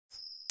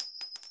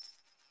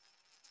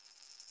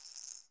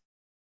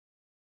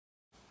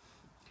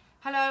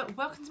Hello,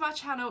 welcome to my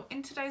channel.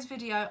 In today's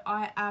video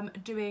I am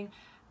doing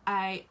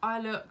a eye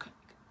look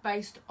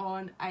based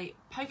on a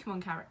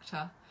Pokemon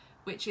character,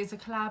 which is a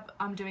collab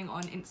I'm doing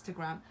on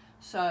Instagram.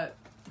 So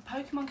the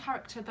Pokemon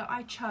character that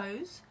I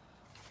chose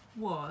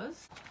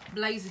was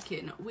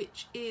Blaziken,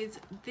 which is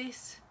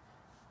this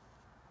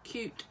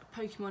cute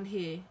Pokemon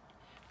here.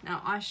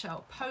 Now I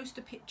shall post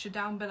a picture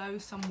down below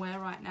somewhere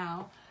right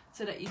now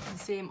so that you can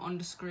see him on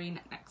the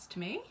screen next to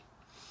me.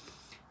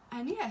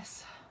 And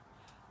yes,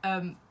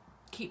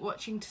 keep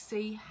watching to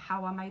see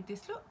how I made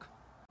this look.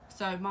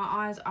 So my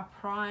eyes are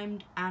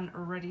primed and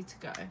ready to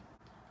go.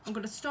 I'm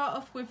going to start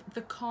off with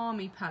the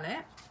Carmi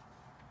palette.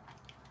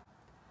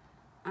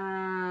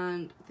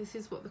 And this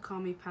is what the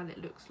Carmi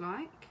palette looks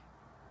like.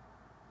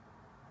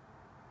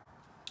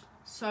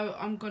 So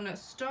I'm going to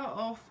start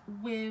off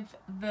with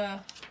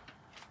the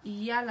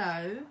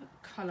yellow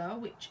colour,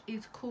 which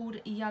is called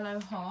Yellow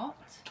Heart.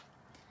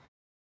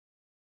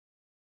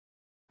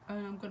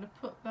 And I'm going to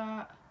put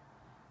that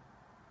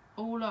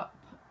all up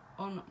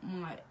on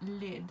my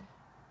lid.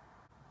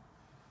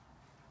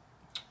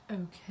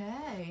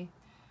 Okay,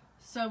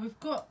 so we've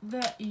got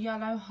the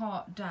yellow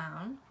heart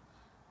down.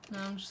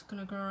 Now I'm just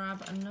going to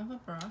grab another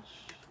brush.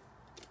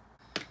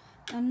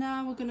 And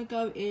now we're going to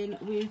go in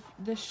with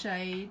the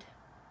shade,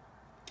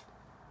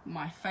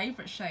 my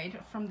favourite shade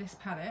from this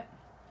palette,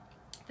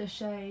 the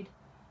shade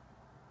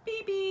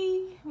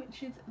BB,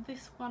 which is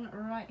this one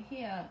right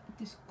here,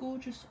 this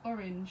gorgeous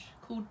orange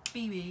called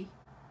BB.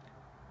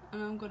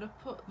 And I'm going to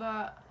put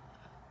that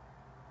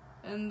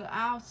in the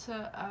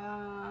outer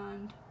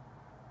and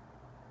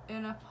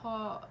inner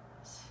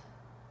parts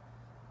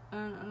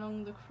and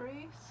along the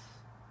crease.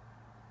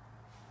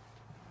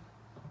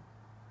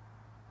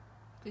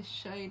 This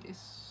shade is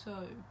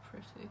so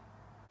pretty.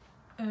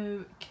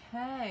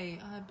 Okay,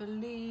 I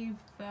believe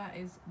that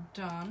is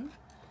done.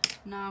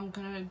 Now I'm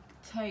going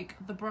to take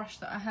the brush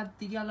that I had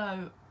the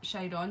yellow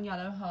shade on,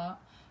 Yellow Heart,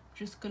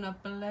 just going to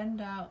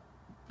blend out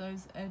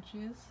those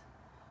edges.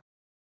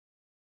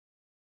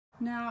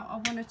 Now I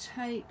want to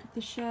take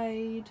the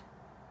shade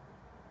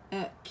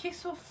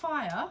Kiss of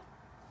Fire,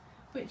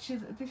 which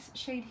is this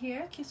shade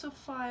here, Kiss of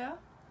Fire,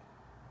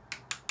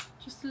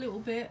 just a little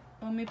bit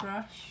on my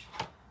brush.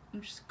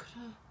 I'm just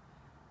gonna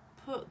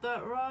put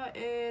that right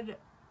in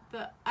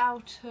the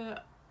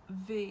outer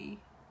V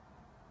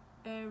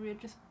area,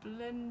 just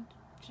blend,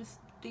 just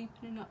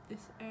deepening up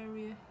this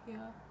area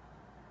here.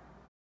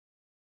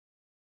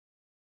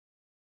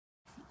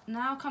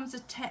 Now comes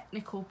the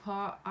technical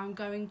part. I'm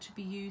going to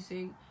be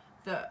using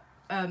the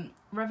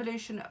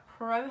Revolution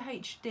Pro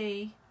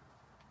HD,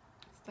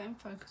 stay in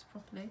focus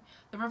properly,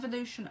 the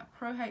Revolution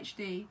Pro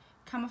HD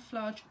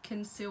Camoflauge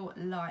Conceal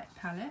Light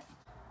palette.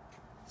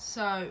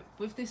 So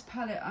with this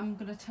palette I'm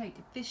going to take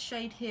this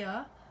shade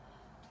here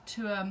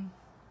to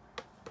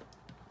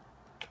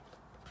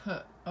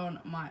put on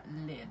my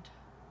lid.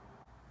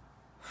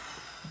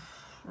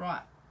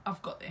 Right,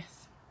 I've got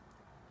this.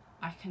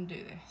 I can do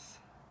this.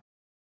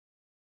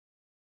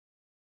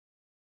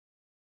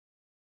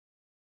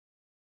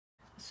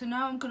 So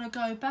now I'm going to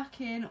go back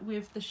in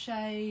with the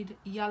shade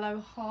Yellow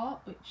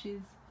Heart, which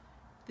is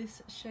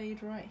this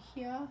shade right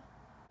here.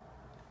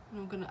 And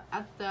I'm going to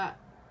add that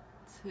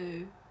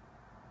to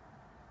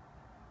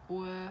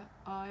where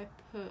I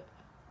put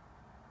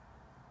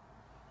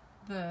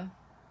the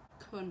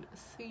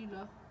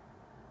concealer.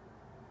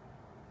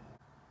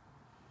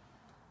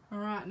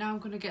 Alright, now I'm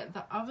going to get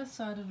the other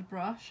side of the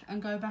brush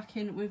and go back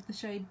in with the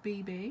shade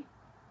BB.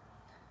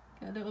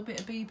 Get a little bit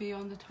of BB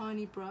on the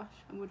tiny brush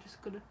and we're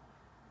just going to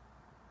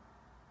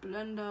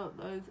blend out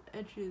those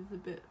edges a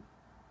bit.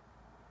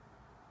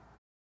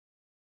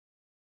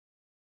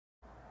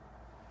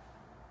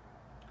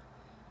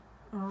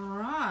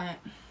 Right,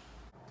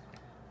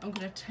 I'm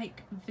going to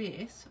take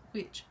this,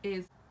 which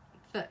is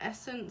the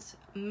Essence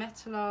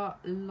Metal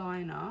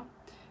Liner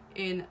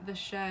in the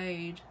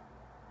shade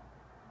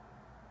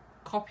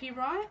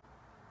Copyright.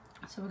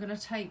 So we're going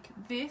to take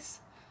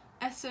this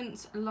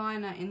Essence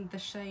liner in the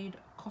shade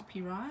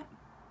Copyright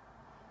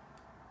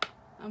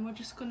and we're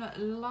just going to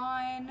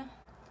line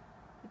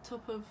the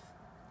top of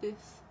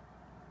this.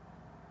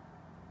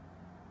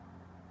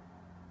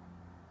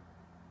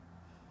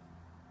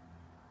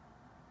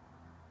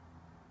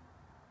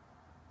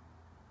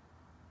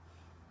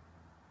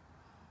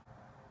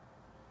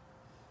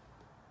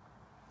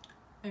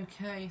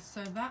 Okay,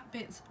 so that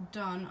bit's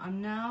done.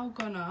 I'm now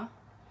gonna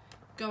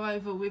go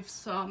over with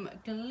some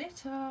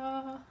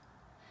glitter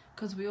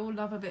because we all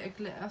love a bit of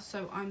glitter.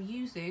 So I'm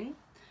using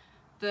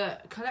the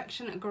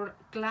Collection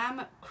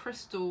Glam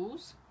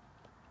Crystals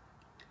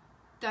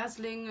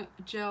Dazzling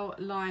Gel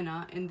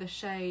Liner in the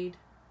shade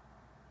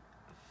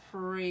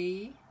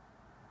Free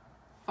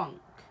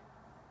Funk.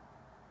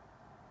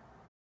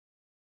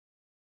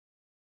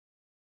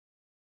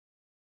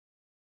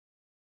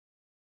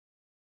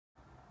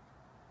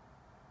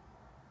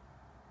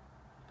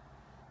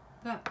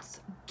 That's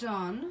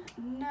done.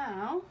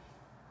 Now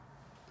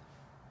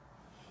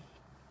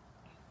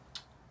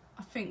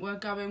I think we're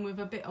going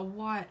with a bit of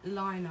white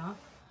liner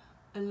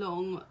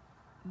along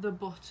the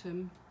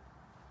bottom.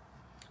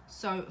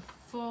 So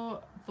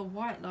for the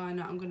white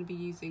liner, I'm going to be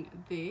using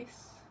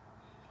this,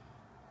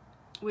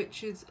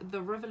 which is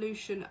the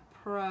Revolution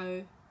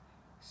Pro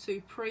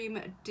Supreme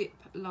Dip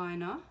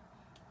Liner.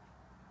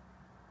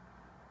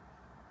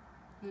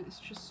 And it's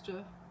just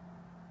a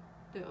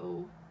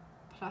little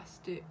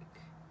plastic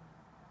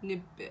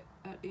nib bit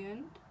at the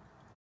end.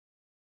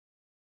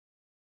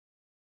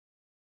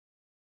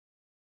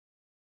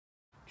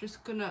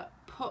 Just gonna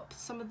pop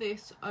some of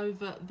this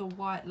over the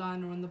white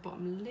liner on the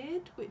bottom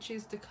lid, which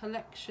is the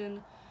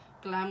Collection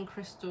Glam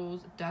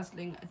Crystals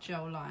Dazzling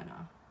Gel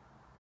Liner.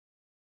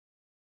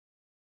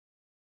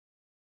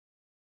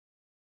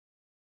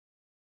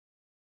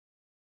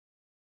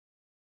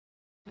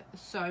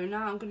 So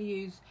now I'm going to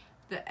use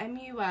the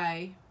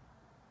MUA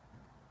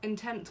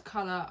Intense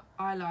Colour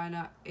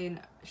eyeliner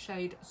in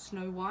shade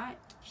Snow White,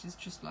 which is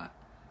just like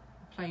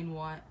plain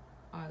white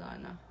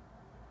eyeliner.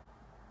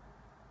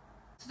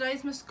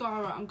 Today's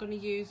mascara, I'm going to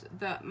use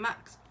the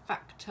Max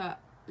Factor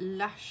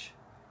Lash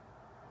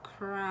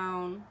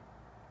Crown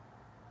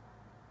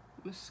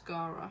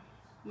mascara,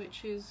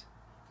 which is,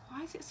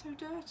 why is it so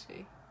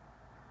dirty?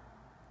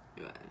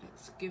 Right,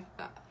 let's give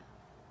that,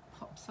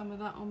 pop some of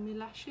that on my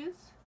lashes.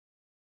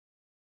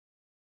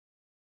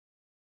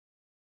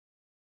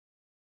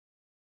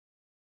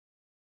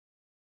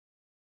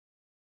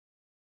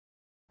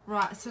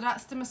 Right, so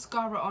that's the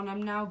mascara on.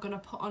 I'm now going to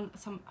put on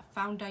some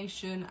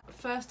foundation.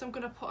 First, I'm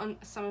going to put on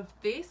some of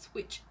this,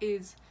 which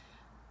is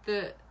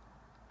the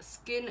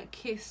Skin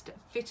Kissed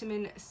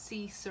Vitamin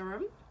C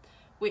Serum,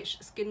 which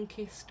Skin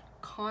Kissed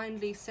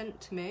kindly sent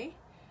to me.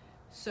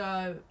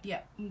 So,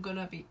 yeah, I'm going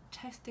to be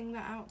testing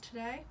that out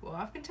today. Well,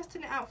 I've been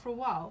testing it out for a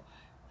while,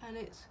 and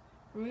it's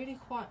really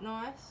quite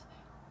nice.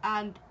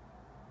 And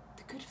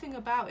the good thing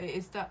about it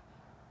is that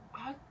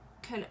I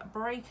can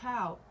break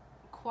out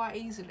quite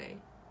easily.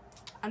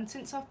 And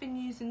since I've been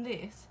using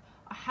this,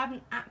 I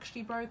haven't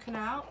actually broken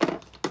out,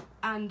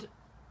 and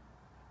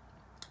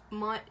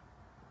my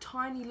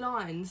tiny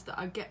lines that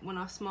I get when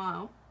I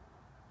smile,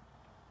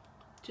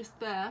 just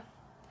there,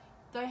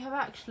 they have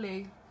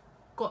actually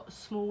got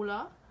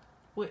smaller,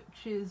 which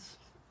is,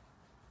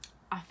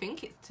 I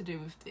think it's to do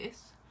with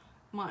this.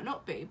 Might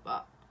not be,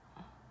 but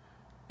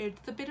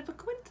it's a bit of a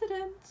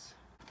coincidence.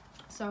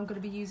 So I'm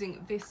going to be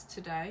using this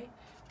today,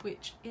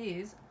 which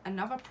is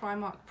another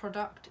Primark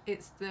product.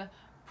 It's the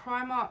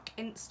Primark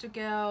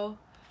Instagirl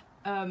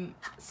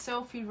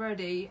Selfie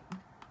Ready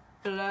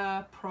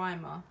Blur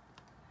Primer.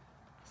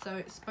 So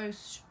it's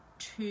supposed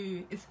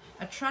to, it's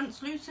a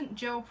translucent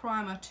gel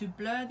primer to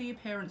blur the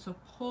appearance of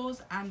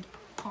pores and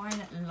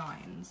fine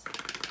lines.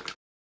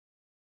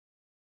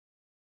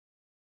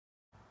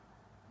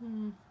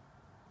 I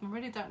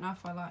really don't know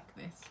if I like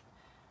this.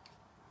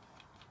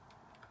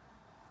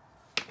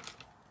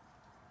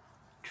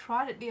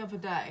 Tried it the other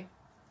day.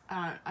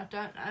 I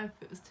don't know if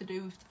it was to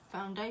do with the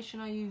foundation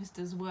I used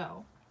as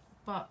well,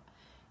 but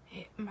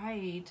it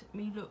made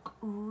me look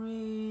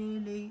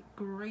really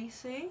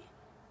greasy.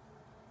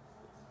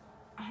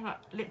 And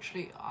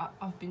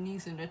I've been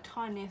using the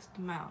tiniest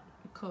amount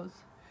because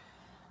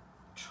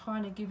I'm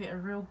trying to give it a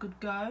real good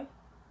go.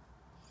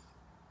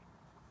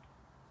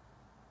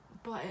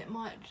 But it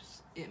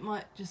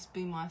might just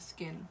be my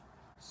skin.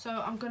 So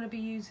I'm going to be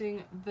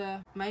using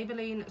the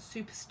Maybelline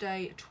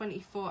Superstay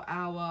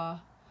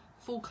 24-hour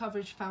full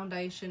coverage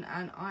foundation,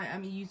 and I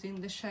am using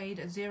the shade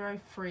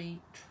 03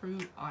 True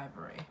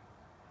Ivory.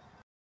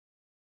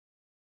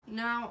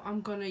 Now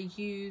I'm going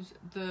to use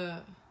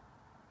the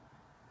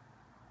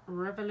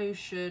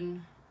Revolutioin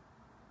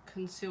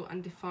Conceal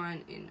and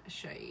Define in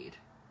shade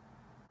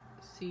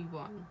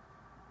C1.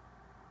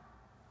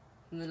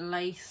 The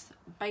Lace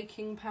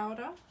Baking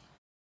Powder.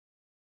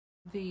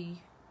 The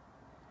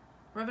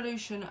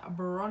Revolution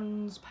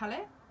Bronze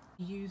Palette.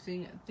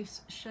 Using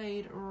this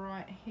shade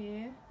right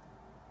here.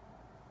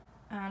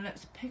 And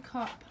let's pick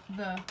up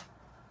the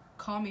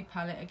Carmi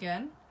palette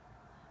again,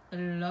 the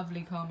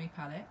lovely Carmi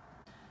palette.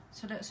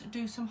 So let's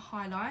do some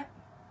highlight.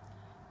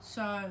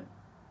 So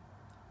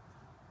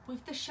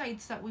with the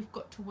shades that we've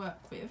got to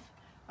work with,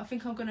 I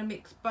think I'm going to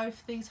mix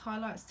both these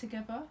highlights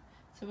together.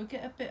 So we'll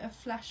get a bit of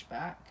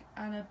flashback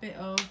and a bit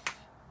of,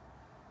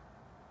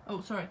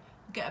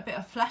 get a bit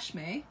of Flash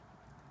Me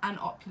and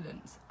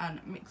Opulence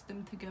and mix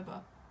them together.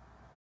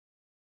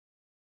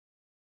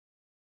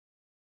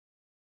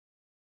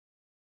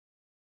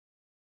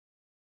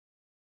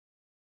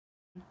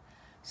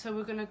 So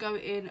we're going to go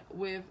in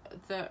with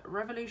the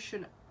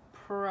Revolution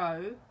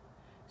Pro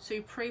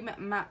Supreme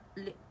Matte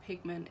Lip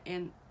Pigment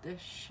in the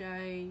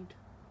shade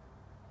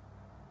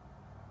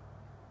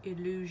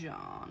Illusion.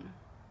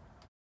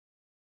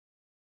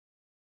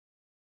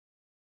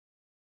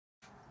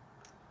 I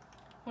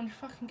wonder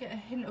if I can get a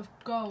hint of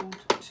gold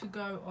to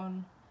go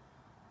on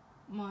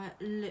my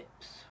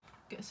lips.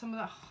 Get some of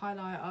that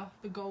highlighter,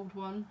 the gold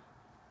one.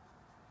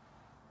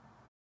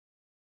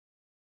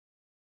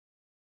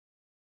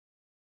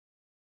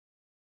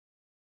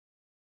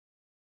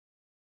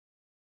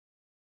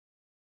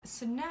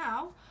 So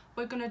now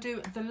we're going to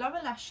do the lower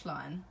lash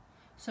line.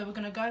 So we're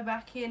going to go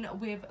back in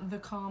with the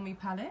Carmi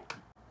palette.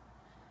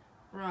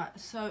 Right,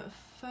 so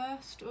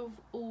first of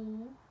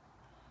all,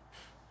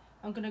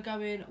 I'm going to go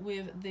in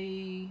with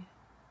the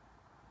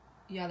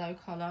yellow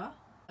colour,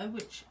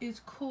 which is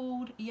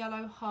called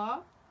Yellow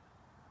Heart.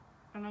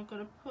 And I'm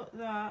going to put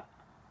that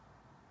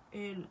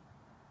in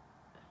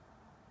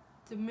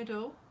the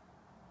middle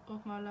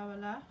of my lower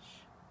lash.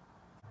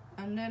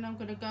 And then I'm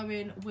going to go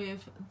in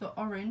with the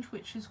orange,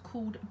 which is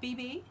called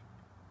BB.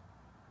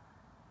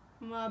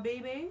 My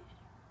BB.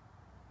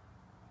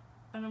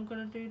 And I'm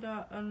going to do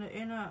that on the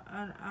inner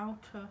and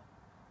outer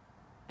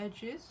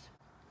edges.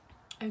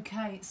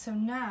 Okay, so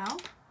now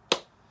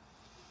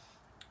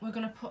we're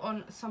going to put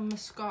on some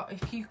mascara.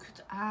 If you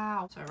could,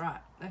 ow. So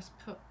right, let's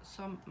put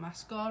some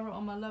mascara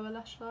on my lower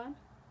lash line.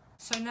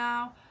 So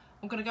now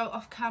I'm going to go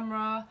off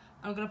camera.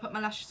 I'm going to put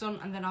my lashes on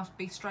and then I'll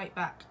be straight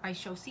back. I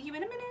shall see you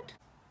in a minute.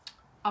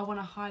 I want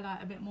to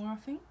highlight a bit more, I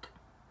think.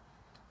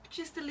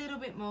 Just a little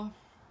bit more.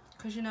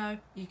 Because you know,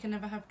 you can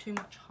never have too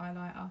much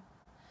highlighter.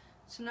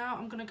 So now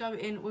I'm going to go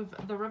in with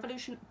the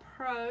Revolution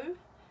Pro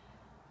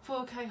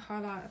 4K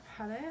highlighter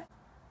palette.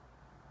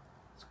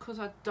 It's because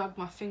I dug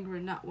my finger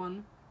in that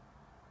one.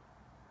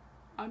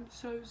 I'm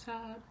so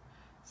sad.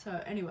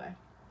 So anyway,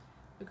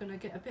 we're going to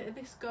get a bit of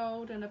this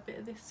gold and a bit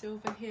of this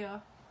silver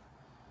here.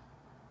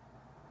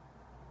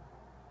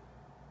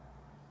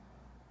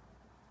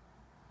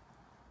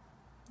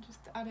 Just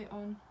add it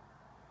on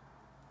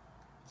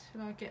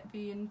till I get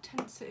the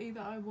intensity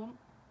that I want.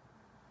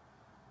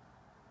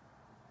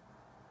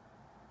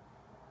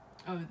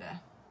 Oh,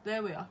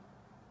 there we are.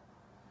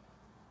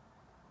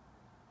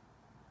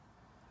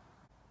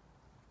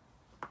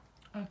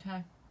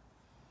 Okay,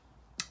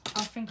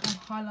 I think I'm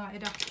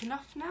highlighted up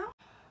enough now.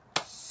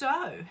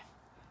 So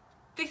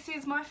this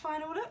is my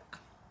final look.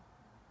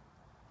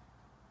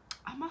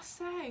 I must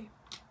say,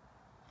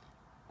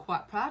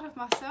 quite proud of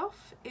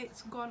myself.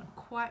 It's gone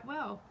quite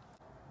well.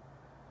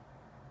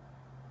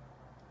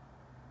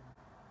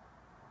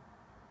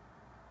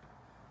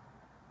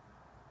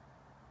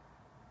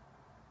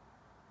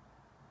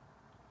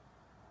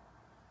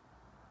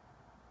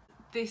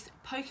 This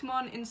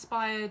Pokemon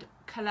inspired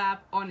collab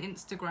on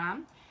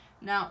Instagram.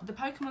 Now the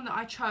Pokemon that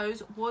I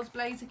chose was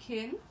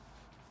Blaziken,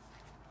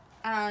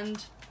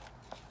 and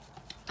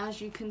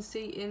as you can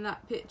see in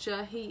that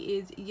picture, he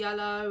is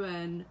yellow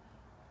and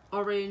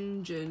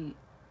orange and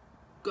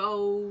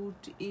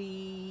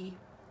goldy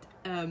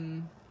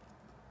and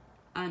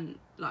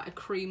like a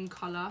cream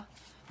colour.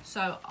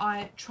 So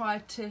I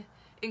tried to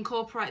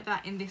incorporate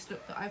that in this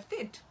look that I've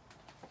did.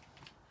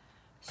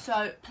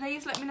 So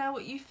please let me know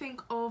what you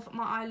think of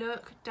my eye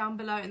look down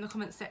below in the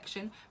comment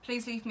section.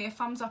 Please leave me a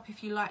thumbs up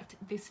if you liked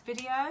this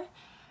video.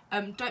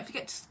 Don't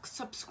forget to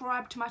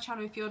subscribe to my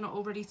channel if you're not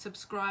already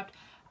subscribed,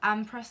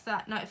 and press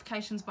that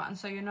notifications button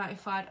so you're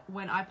notified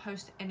when I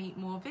post any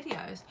more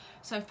videos.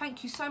 So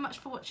thank you so much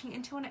for watching.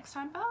 Until next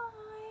time,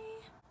 bye.